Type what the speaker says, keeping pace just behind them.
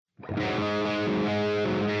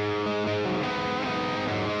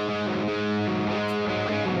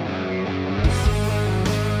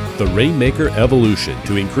The Rainmaker Evolution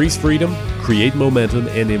to increase freedom, create momentum,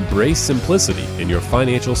 and embrace simplicity in your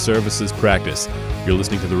financial services practice. You're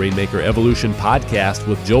listening to the Rainmaker Evolution podcast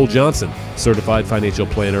with Joel Johnson, certified financial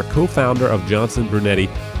planner, co-founder of Johnson Brunetti,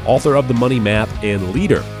 author of The Money Map, and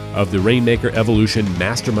leader of the Rainmaker Evolution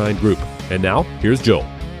Mastermind Group. And now, here's Joel.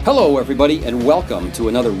 Hello, everybody, and welcome to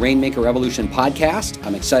another Rainmaker Evolution podcast.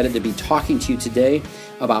 I'm excited to be talking to you today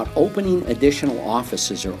about opening additional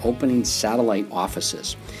offices or opening satellite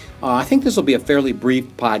offices. I think this will be a fairly brief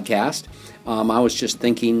podcast. I was just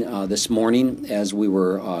thinking this morning as we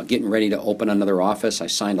were getting ready to open another office, I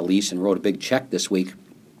signed a lease and wrote a big check this week.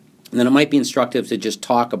 And then it might be instructive to just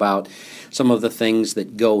talk about some of the things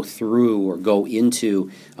that go through or go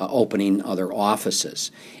into opening other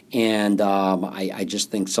offices. And I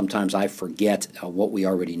just think sometimes I forget what we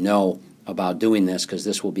already know about doing this, because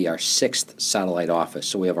this will be our 6th satellite office.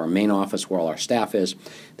 So we have our main office where all our staff is.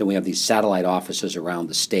 Then we have these satellite offices around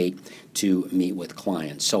the state to meet with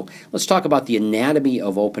clients. So let's talk about the anatomy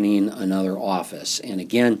of opening another office. And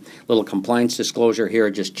again, little compliance disclosure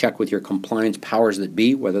here. Just check with your compliance powers that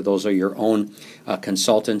be, whether those are your own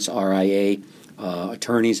consultants, RIA,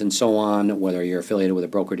 attorneys, and so on, whether you're affiliated with a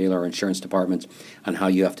broker-dealer or insurance department, on how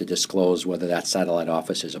you have to disclose whether that satellite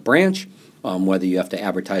office is a branch, whether you have to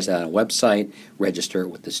advertise that on a website, register it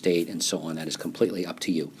with the state, and so on. That is completely up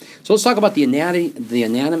to you. So let's talk about the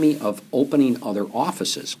anatomy of opening other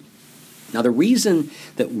offices. Now, the reason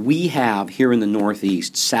that we have here in the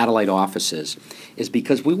Northeast satellite offices is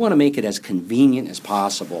because we want to make it as convenient as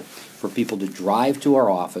possible for people to drive to our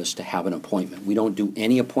office to have an appointment. We don't do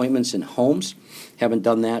any appointments in homes, haven't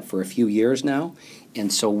done that for a few years now,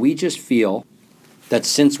 and so we just feel that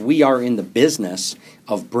since we are in the business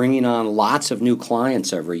of bringing on lots of new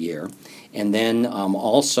clients every year, and then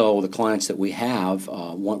also the clients that we have,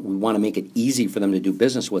 we want to make it easy for them to do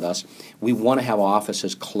business with us, we want to have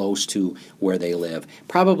offices close to where they live,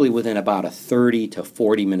 probably within about a 30 to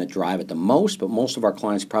 40-minute drive at the most, but most of our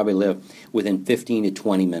clients probably live within 15 to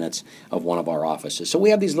 20 minutes of one of our offices. So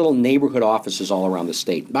we have these little neighborhood offices all around the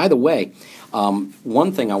state. By the way,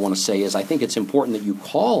 one thing I want to say is I think it's important that you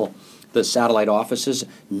call the satellite offices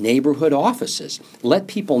neighborhood offices. Let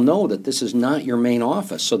people know that this is not your main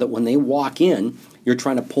office, so that when they walk in, you're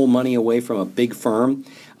trying to pull money away from a big firm,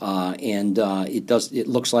 and it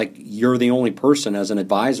looks like you're the only person as an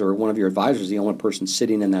advisor, or one of your advisors is the only person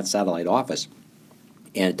sitting in that satellite office.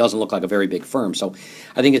 And it doesn't look like a very big firm. So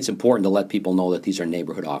I think it's important to let people know that these are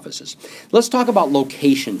neighborhood offices. Let's talk about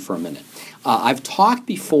location for a minute. I've talked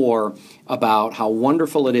before about how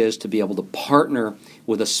wonderful it is to be able to partner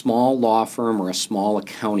with a small law firm or a small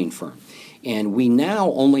accounting firm. And we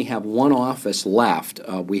now only have one office left.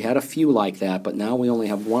 We had a few like that, but now we only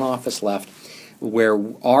have one office left where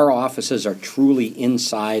our offices are truly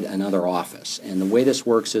inside another office. And the way this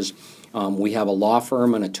works is we have a law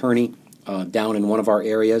firm, an attorney, down in one of our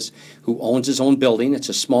areas who owns his own building. It's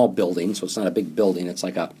a small building, so it's not a big building. It's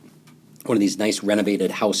like one of these nice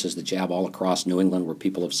renovated houses that you have all across New England where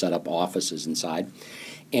people have set up offices inside.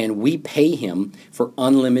 And we pay him for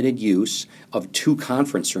unlimited use of 2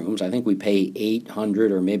 conference rooms. I think we pay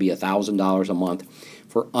 $800 or maybe $1,000 a month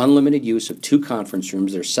for unlimited use of 2 conference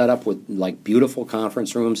rooms. They're set up with like beautiful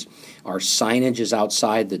conference rooms. Our signage is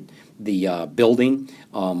outside the building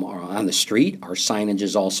or on the street. Our signage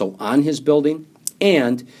is also on his building,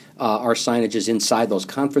 and our signage is inside those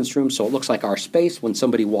conference rooms, so it looks like our space. When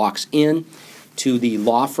somebody walks in to the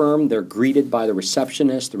law firm, they're greeted by the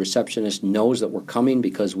receptionist. The receptionist knows that we're coming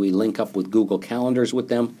because we link up with Google Calendars with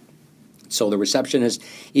them. So the receptionist,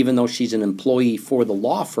 even though she's an employee for the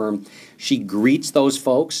law firm, she greets those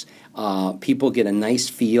folks. People get a nice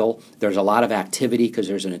feel. There's a lot of activity because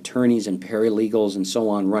there's an attorneys and paralegals and so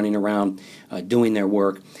on running around doing their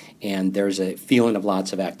work, and there's a feeling of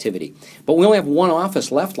lots of activity. But we only have one office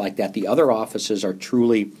left like that. The other offices are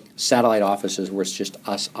truly satellite offices where it's just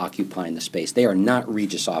us occupying the space. They are not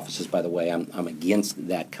Regus offices, by the way. I'm against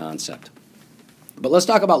that concept. But let's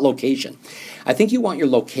talk about location. I think you want your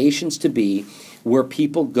locations to be where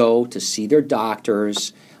people go to see their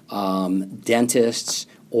doctors, dentists,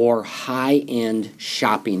 or high-end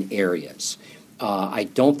shopping areas. I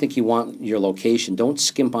don't think you want your location. Don't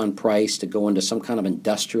skimp on price to go into some kind of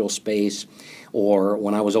industrial space. Or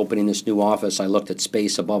when I was opening this new office, I looked at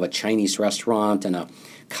space above a Chinese restaurant and a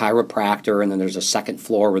chiropractor, and then there's a second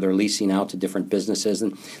floor where they're leasing out to different businesses.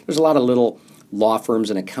 And there's a lot of little law firms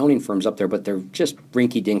and accounting firms up there, but they're just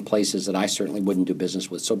rinky-dink places that I certainly wouldn't do business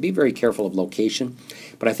with. So be very careful of location.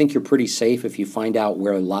 But I think you're pretty safe if you find out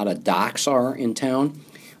where a lot of docks are in town.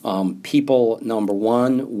 People, number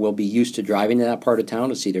one, will be used to driving to that part of town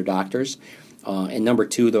to see their doctors. And number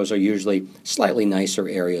two, those are usually slightly nicer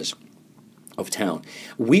areas of town.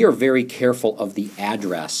 We are very careful of the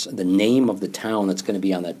address, the name of the town that's going to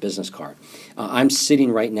be on that business card. I'm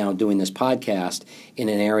sitting right now doing this podcast in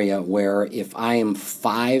an area where if I am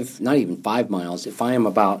not even 5 miles, if I am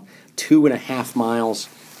about 2.5 miles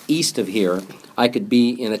east of here, I could be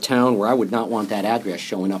in a town where I would not want that address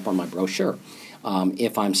showing up on my brochure.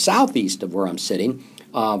 If I'm southeast of where I'm sitting,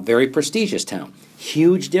 very prestigious town.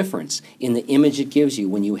 Huge difference in the image it gives you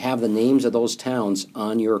when you have the names of those towns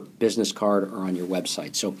on your business card or on your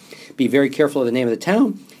website. So be very careful of the name of the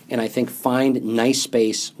town, and I think find nice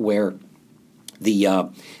space where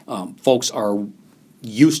the folks are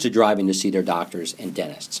used to driving to see their doctors and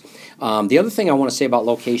dentists. The other thing I want to say about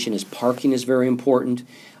location is parking is very important.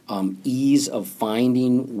 Ease of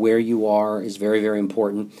finding where you are is very, very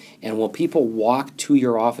important. And when people walk to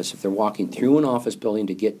your office, if they're walking through an office building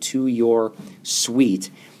to get to your suite,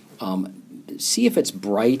 see if it's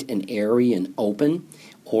bright and airy and open,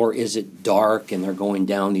 or is it dark and they're going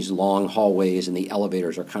down these long hallways and the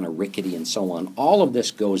elevators are kind of rickety and so on. All of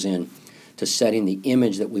this goes in to setting the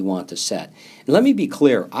image that we want to set. And let me be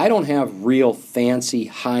clear, I don't have real fancy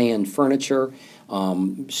high-end furniture.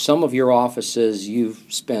 Some of your offices, you've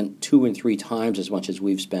spent 2 and 3 times as much as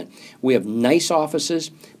we've spent. We have nice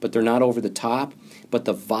offices, but they're not over the top, but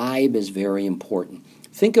the vibe is very important.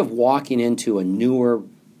 Think of walking into a newer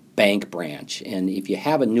bank branch, and if you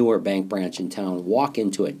have a newer bank branch in town, walk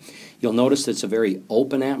into it. You'll notice it's a very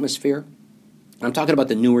open atmosphere. I'm talking about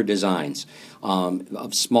the newer designs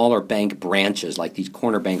of smaller bank branches, like these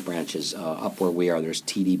corner bank branches up where we are. There's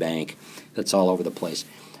TD Bank that's all over the place.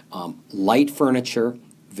 Light furniture,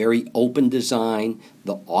 very open design.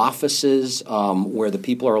 The offices where the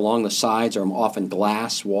people are along the sides are often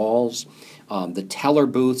glass walls. The teller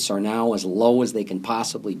booths are now as low as they can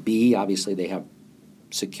possibly be. Obviously, they have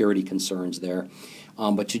security concerns there.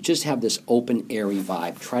 But you just have this open, airy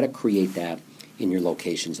vibe. Try to create that in your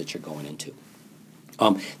locations that you're going into.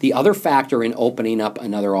 The other factor in opening up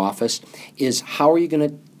another office is how are you going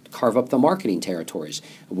to carve up the marketing territories.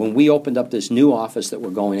 When we opened up this new office that we're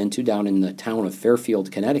going into down in the town of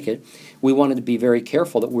Fairfield, Connecticut, we wanted to be very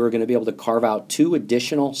careful that we were going to be able to carve out 2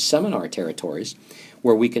 additional seminar territories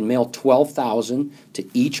where we can mail 12,000 to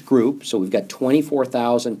each group. So we've got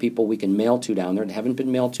 24,000 people we can mail to down there that haven't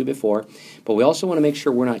been mailed to before. But we also want to make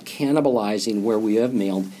sure we're not cannibalizing where we have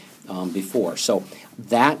mailed before. So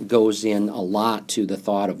that goes in a lot to the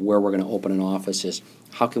thought of where we're going to open an office is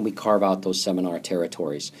how can we carve out those seminar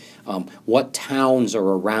territories? What towns are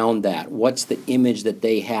around that? What's the image that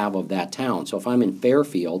they have of that town? So if I'm in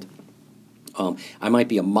Fairfield, I might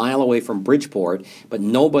be a mile away from Bridgeport, but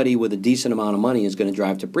nobody with a decent amount of money is going to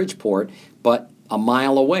drive to Bridgeport, but a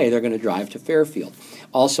mile away they're going to drive to Fairfield.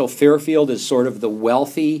 Also, Fairfield is sort of the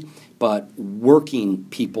wealthy but working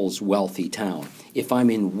people's wealthy town. If I'm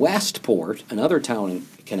in Westport, another town in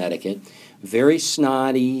Connecticut, very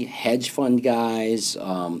snotty hedge fund guys,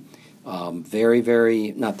 very,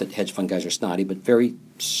 very, not that hedge fund guys are snotty, but very,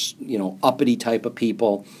 uppity type of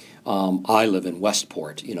people. I live in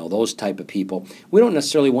Westport, those type of people. We don't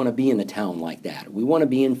necessarily want to be in a town like that. We want to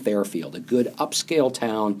be in Fairfield, a good upscale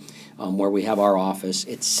town where we have our office.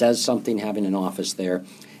 It says something having an office there.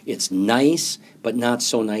 It's nice, but not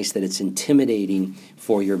so nice that it's intimidating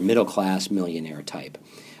for your middle-class millionaire type.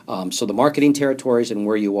 So the marketing territories and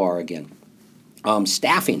where you are, again.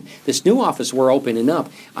 Staffing. This new office we're opening up,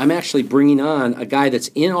 I'm actually bringing on a guy that's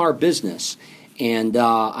in our business, and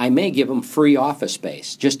I may give him free office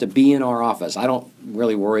space just to be in our office. I don't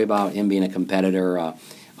really worry about him being a competitor.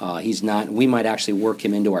 He's not. We might actually work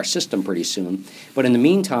him into our system pretty soon. But in the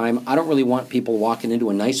meantime, I don't really want people walking into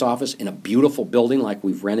a nice office in a beautiful building like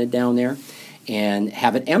we've rented down there and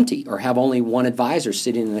have it empty or have only one advisor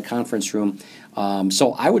sitting in a conference room.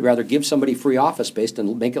 So I would rather give somebody free office space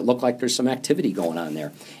and make it look like there's some activity going on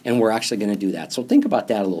there. And we're actually going to do that. So think about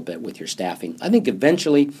that a little bit with your staffing. I think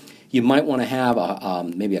eventually you might want to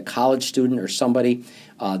have maybe a college student or somebody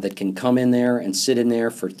that can come in there and sit in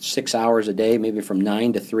there for 6 hours a day, maybe from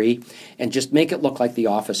 9 to 3, and just make it look like the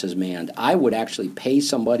office is manned. I would actually pay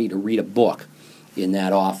somebody to read a book in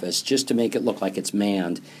that office just to make it look like it's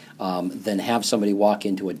manned, than have somebody walk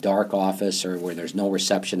into a dark office or where there's no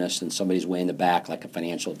receptionist and somebody's way in the back, like a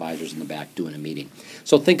financial advisor's in the back doing a meeting.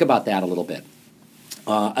 So think about that a little bit.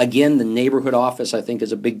 Again, the neighborhood office, I think,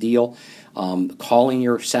 is a big deal. Calling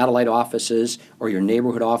your satellite offices or your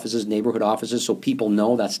neighborhood offices so people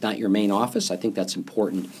know that's not your main office. I think that's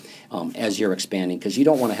important as you're expanding because you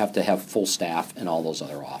don't want to have full staff in all those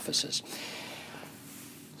other offices.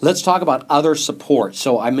 Let's talk about other support.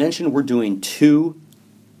 So I mentioned we're doing 2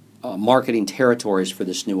 marketing territories for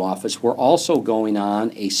this new office. We're also going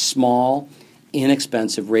on a small,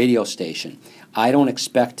 inexpensive radio station. I don't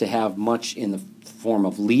expect to have much in the form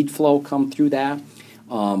of lead flow come through that,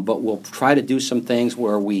 but we'll try to do some things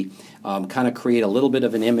where we kind of create a little bit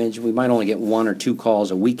of an image. We might only get 1 or 2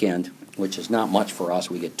 calls a weekend, which is not much for us.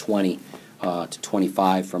 We get 20 to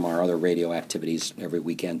 25 from our other radio activities every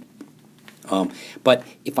weekend. But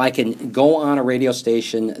if I can go on a radio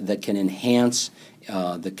station that can enhance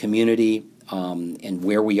the community and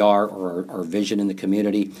where we are, or our vision in the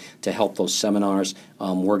community to help those seminars,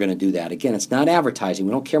 we're going to do that. Again, it's not advertising.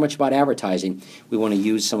 We don't care much about advertising. We want to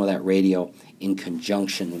use some of that radio in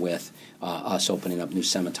conjunction with us opening up new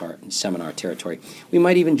seminar territory. We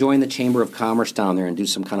might even join the Chamber of Commerce down there and do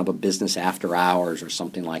some kind of a business after hours or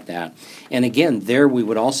something like that. And again, there we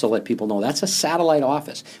would also let people know that's a satellite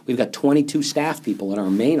office. We've got 22 staff people in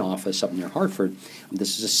our main office up near Hartford.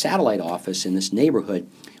 This is a satellite office in this neighborhood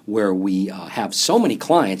where we have so many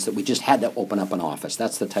clients that we just had to open up an office.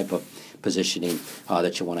 That's the type of positioning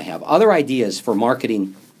that you want to have. Other ideas for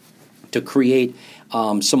marketing to create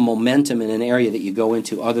some momentum in an area that you go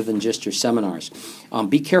into other than just your seminars.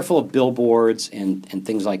 Be careful of billboards and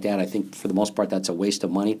things like that. I think for the most part that's a waste of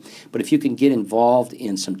money. But if you can get involved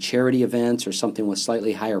in some charity events or something with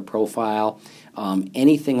slightly higher profile,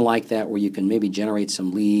 anything like that where you can maybe generate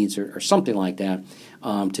some leads or something like that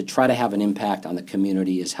to try to have an impact on the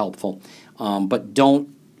community is helpful. But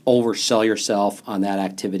don't oversell yourself on that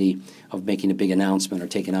activity of making a big announcement or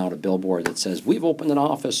taking out a billboard that says, we've opened an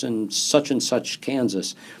office in such and such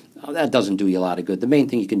Kansas. That doesn't do you a lot of good. The main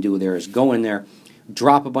thing you can do there is go in there,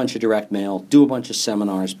 drop a bunch of direct mail, do a bunch of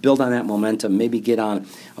seminars, build on that momentum, maybe get on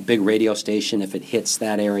a big radio station if it hits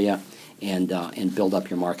that area, and build up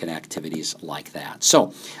your market activities like that.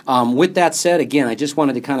 So with that said, again, I just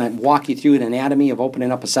wanted to kind of walk you through an anatomy of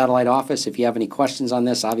opening up a satellite office. If you have any questions on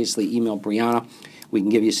this, obviously email Brianna. We can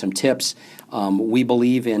give you some tips. We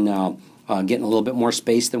believe in getting a little bit more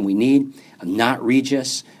space than we need, not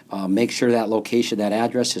Regis. Make sure that location, that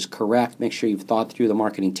address is correct. Make sure you've thought through the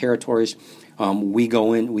marketing territories. We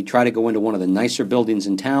try to go into one of the nicer buildings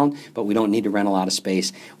in town, but we don't need to rent a lot of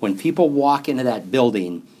space. When people walk into that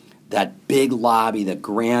building, that big lobby, the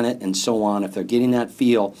granite and so on, if they're getting that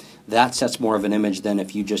feel, that sets more of an image than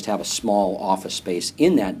if you just have a small office space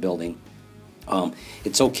in that building.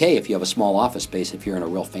 It's okay if you have a small office space if you're in a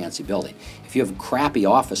real fancy building. If you have a crappy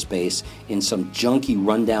office space in some junky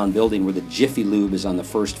rundown building where the Jiffy Lube is on the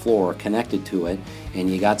first floor connected to it, and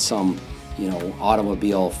you got some,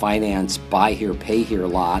 automobile finance buy here, pay here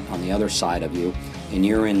lot on the other side of you, and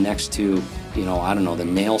you're in next to, the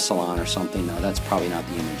nail salon or something, no, that's probably not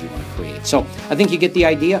the image you want to create. So I think you get the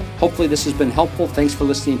idea. Hopefully this has been helpful. Thanks for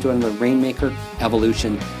listening to another Rainmaker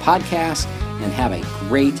Evolution podcast, and have a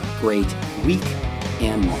great, great week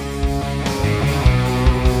and month.